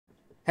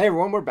Hey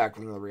everyone, we're back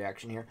with another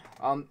reaction here.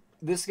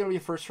 This is going to be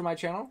a first for my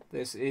channel.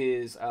 This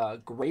is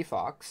Gray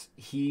Fox.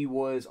 He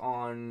was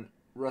on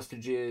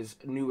Rustage's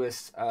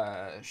newest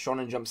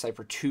Shonen Jump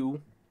Cypher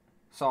 2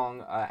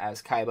 song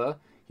as Kaiba.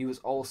 He was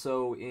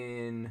also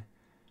in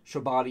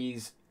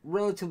Shobadi's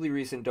relatively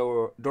recent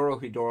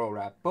Dorohedoro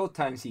rap. Both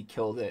times he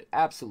killed it.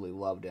 Absolutely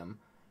loved him.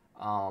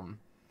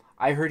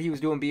 I heard he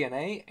was doing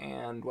BNA,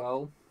 and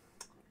well,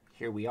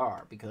 here we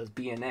are, because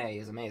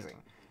BNA is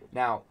amazing.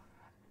 Now,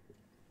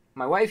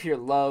 my wife here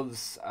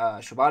loves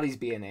Shobadi's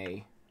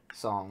BNA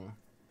song.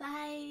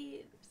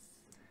 Vibes.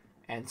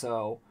 And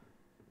so,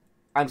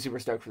 I'm super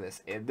stoked for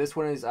this. This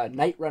one is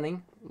Night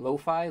Running,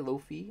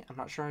 Lofi, I'm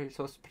not sure how you're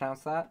supposed to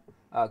pronounce that,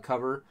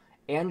 cover,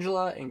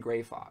 Angela and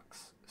Gray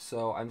Fox.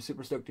 So, I'm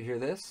super stoked to hear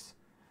this.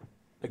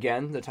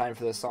 Again, the time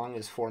for this song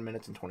is 4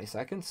 minutes and 20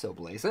 seconds, so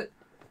blaze it.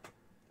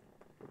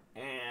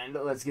 And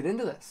let's get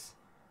into this.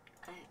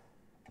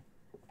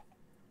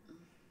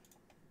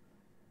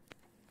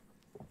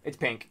 It's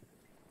pink.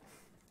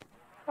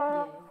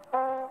 Yeah.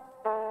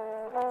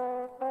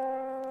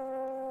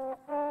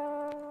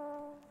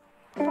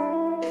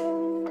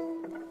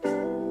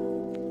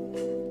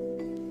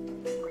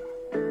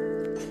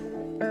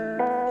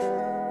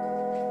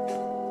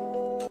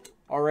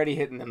 Already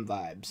hitting them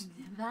vibes.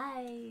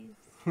 Vibes.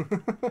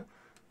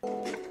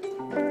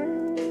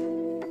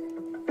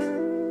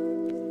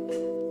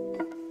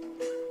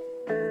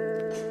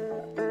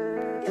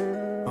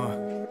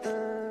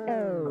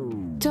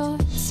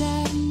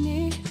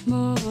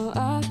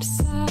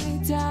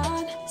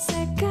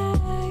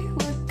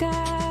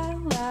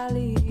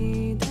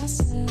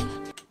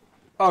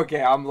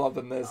 Okay, I'm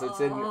loving this. It's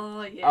in.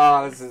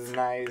 Yeah. Oh, this is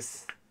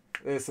nice.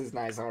 This is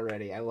nice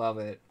already. I love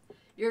it.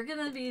 You're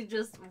gonna be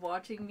just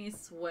watching me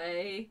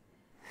sway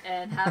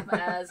and have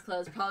my eyes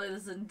closed probably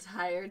this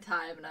entire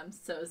time, and I'm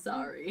so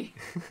sorry.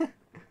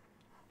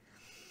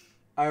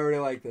 I already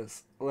like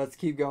this. Let's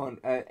keep going.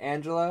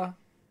 Angela,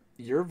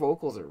 your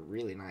vocals are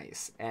really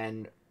nice.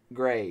 And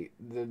Gray,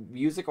 the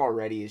music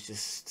already is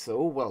just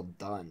so well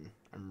done.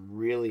 I'm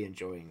really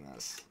enjoying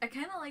this. I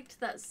kind of liked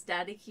that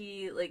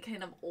staticky, like,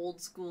 kind of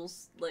old school,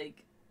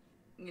 like,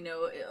 you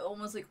know,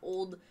 almost like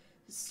old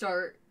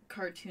start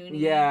cartoony.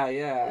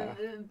 Yeah.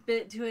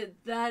 Bit to it.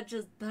 That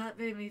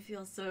made me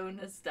feel so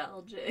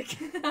nostalgic.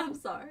 I'm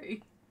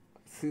sorry.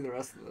 Let's see the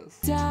rest of this.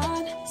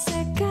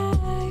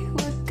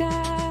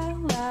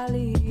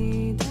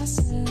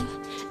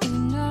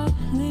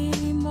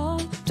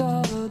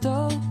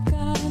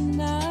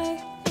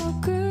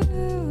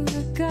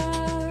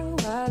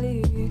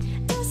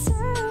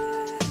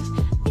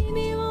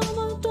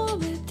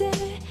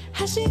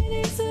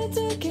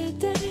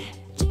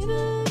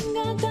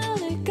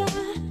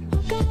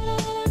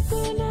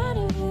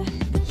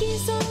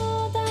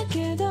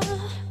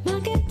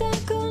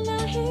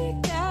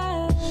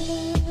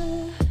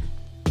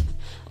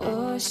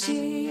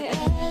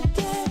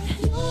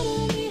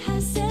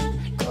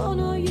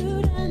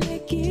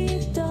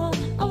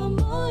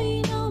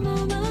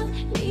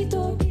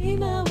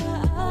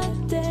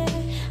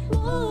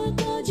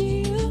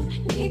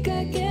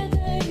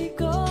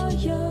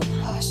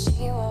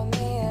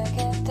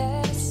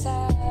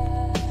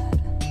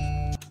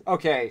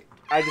 Okay,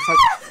 I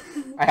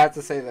have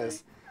to say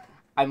this.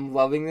 I'm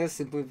loving this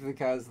simply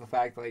because the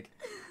fact, like,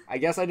 I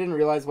guess I didn't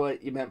realize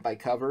what you meant by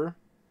cover.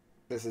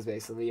 This is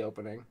basically the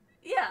opening.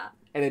 Yeah.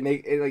 And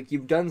like,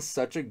 you've done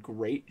such a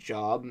great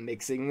job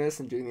mixing this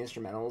and doing the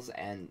instrumentals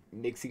and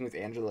mixing with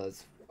Angela,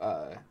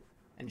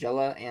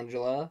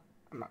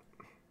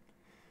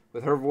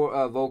 with her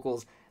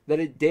vocals, that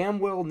it damn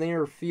well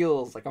near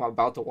feels like I'm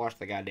about to watch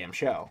the goddamn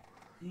show.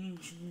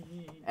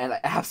 And I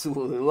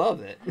absolutely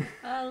love it.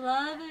 I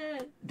love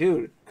it.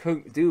 Dude,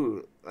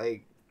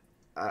 like,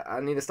 I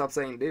need to stop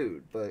saying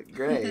dude, but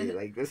Gray,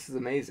 like, this is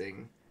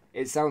amazing.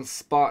 It sounds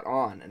spot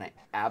on, and I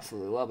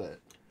absolutely love it.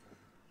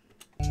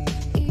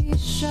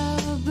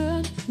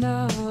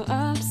 No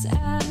ups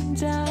and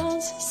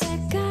downs.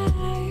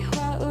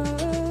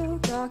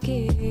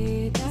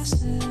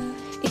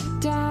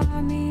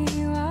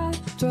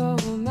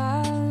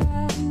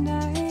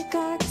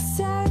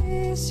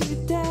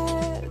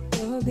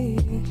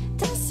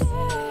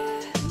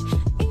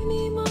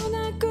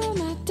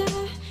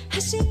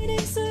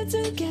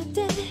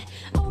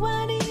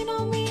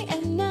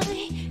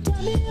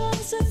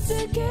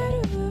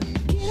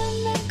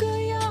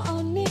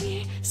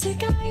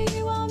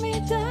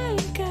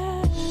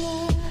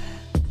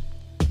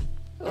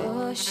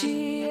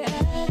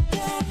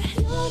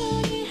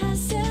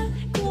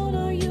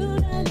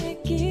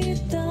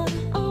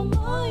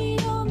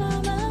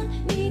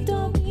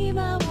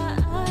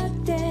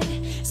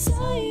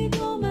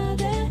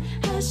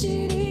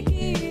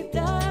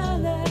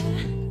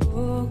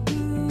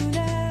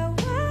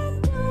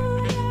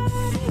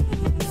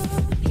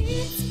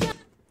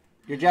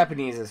 Your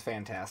Japanese is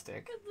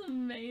fantastic. It's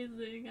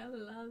amazing. I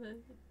love it.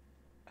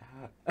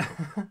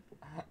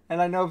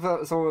 And I know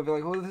someone would be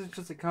like, well, this is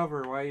just a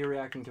cover. Why are you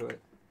reacting to it?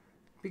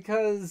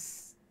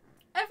 Because...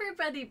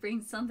 everybody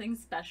brings something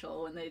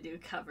special when they do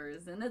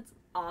covers, and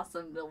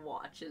awesome to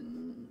watch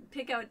and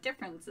pick out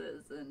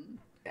differences and.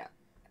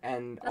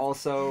 And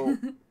also,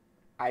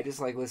 I just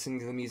like listening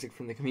to the music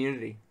from the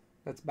community.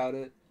 That's about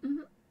it.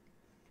 Mhm.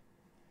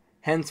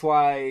 Hence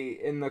why,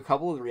 in a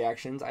couple of the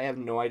reactions, I have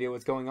no idea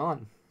what's going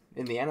on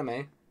in the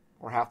anime,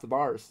 or half the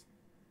bars.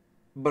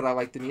 But I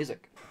like the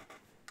music.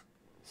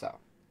 So,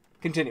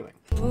 continuing.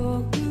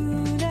 僕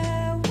ら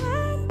は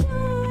ど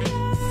うや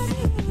る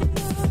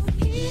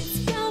のい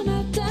つか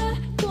また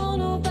こ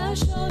の場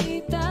所に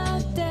立っ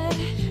て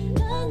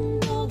何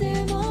度で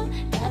も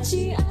立ち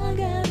上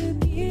がる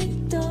き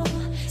っと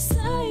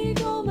最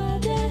後ま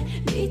で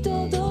見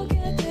届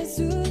けて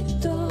ず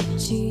っと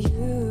自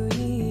由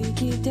に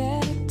生きて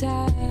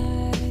たい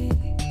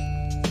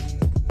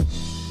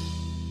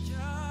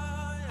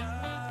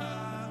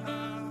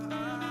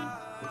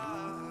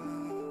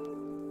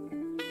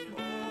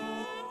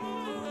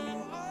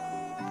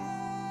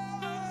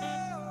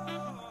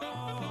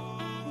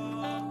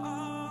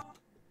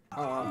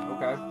Oh,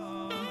 okay.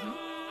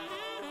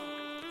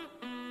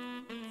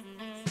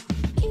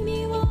 意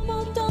味を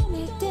求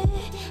めて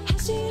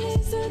走り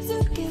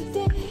続け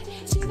て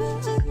自分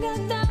が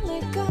誰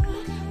か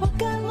わ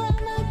からな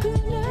く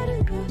な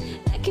る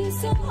泣き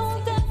そう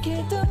だ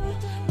けど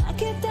負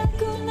けた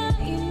くな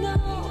いの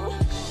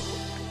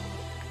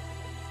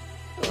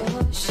教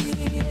え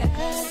て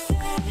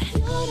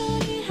夜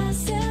に馳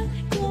せ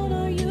この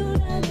揺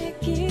らめ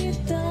きっ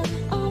た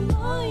想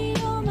い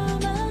のま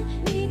ま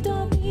に飛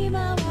び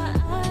回っ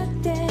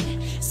て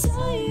最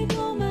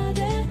後まで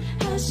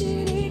走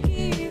り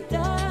切った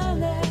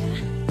ね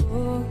僕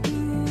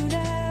ら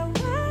は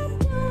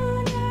ど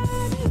うな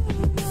る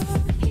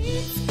のい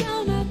つか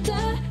また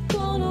こ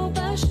の場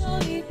所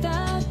に立っ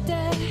て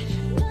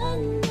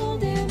何度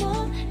でも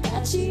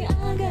立ち上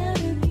がる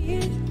き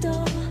っと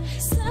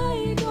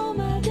最後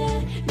まで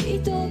見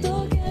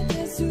届け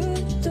てずっ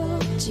と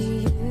自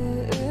由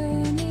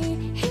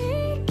に生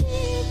き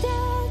てた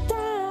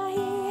い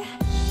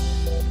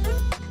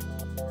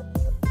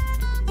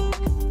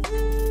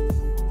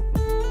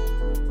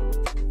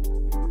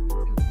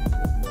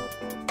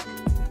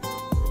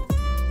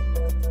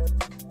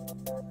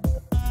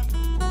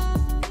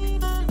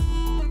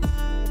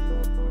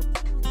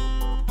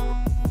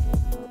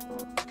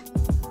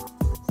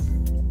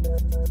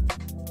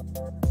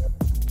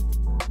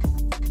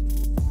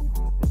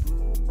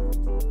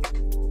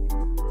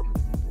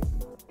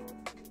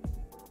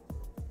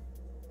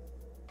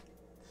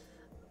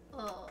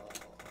Oh.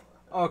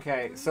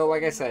 Okay, so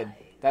like I said,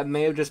 that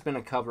may have just been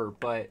a cover,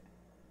 but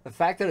the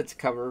fact that it's a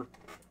cover,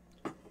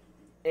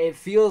 it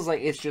feels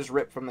like it's just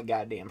ripped from the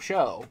goddamn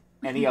show,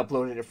 and he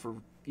uploaded it for,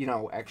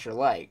 extra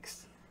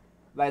likes.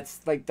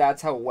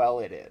 That's how well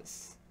it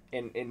is,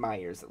 in my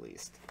ears at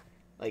least.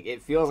 Like,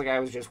 it feels like I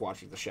was just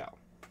watching the show.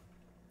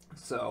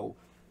 So,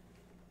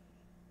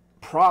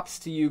 props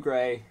to you,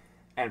 Gray,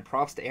 and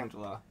props to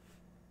Angela.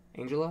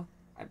 Angela?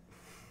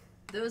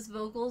 Those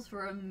vocals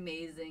were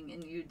amazing,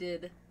 and you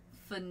did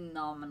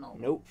phenomenal.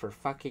 Note for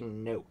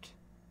fucking note.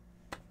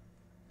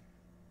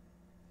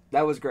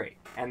 That was great.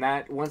 And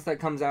that, once that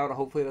comes out,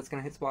 hopefully that's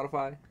going to hit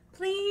Spotify.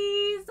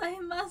 Please, I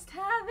must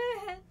have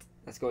it.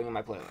 That's going in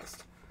my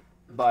playlist.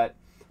 But,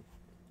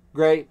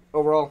 great,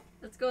 overall.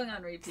 That's going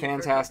on repeat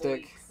Fantastic. for a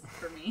couple weeks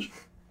for me.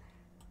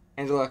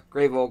 Angela,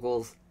 great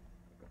vocals.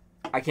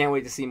 I can't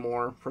wait to see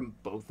more from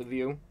both of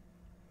you.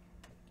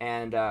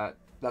 And that's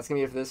going to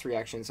be it for this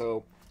reaction.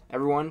 So,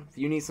 everyone, if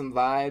you need some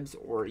vibes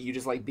or you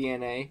just like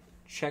BNA,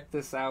 check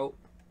this out.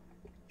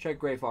 Check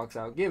Gray Fox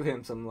out. Give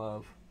him some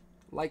love.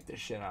 Like the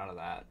shit out of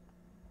that.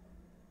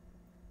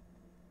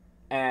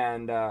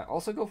 And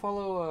also go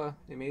follow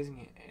the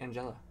amazing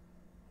Angela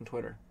on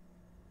Twitter.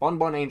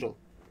 Bon Angel.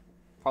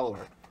 Follow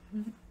her.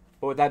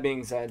 But with that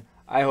being said,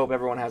 I hope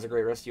everyone has a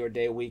great rest of your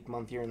day, week,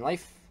 month, year, and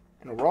life.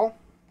 And overall,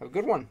 have a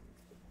good one.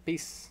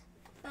 Peace.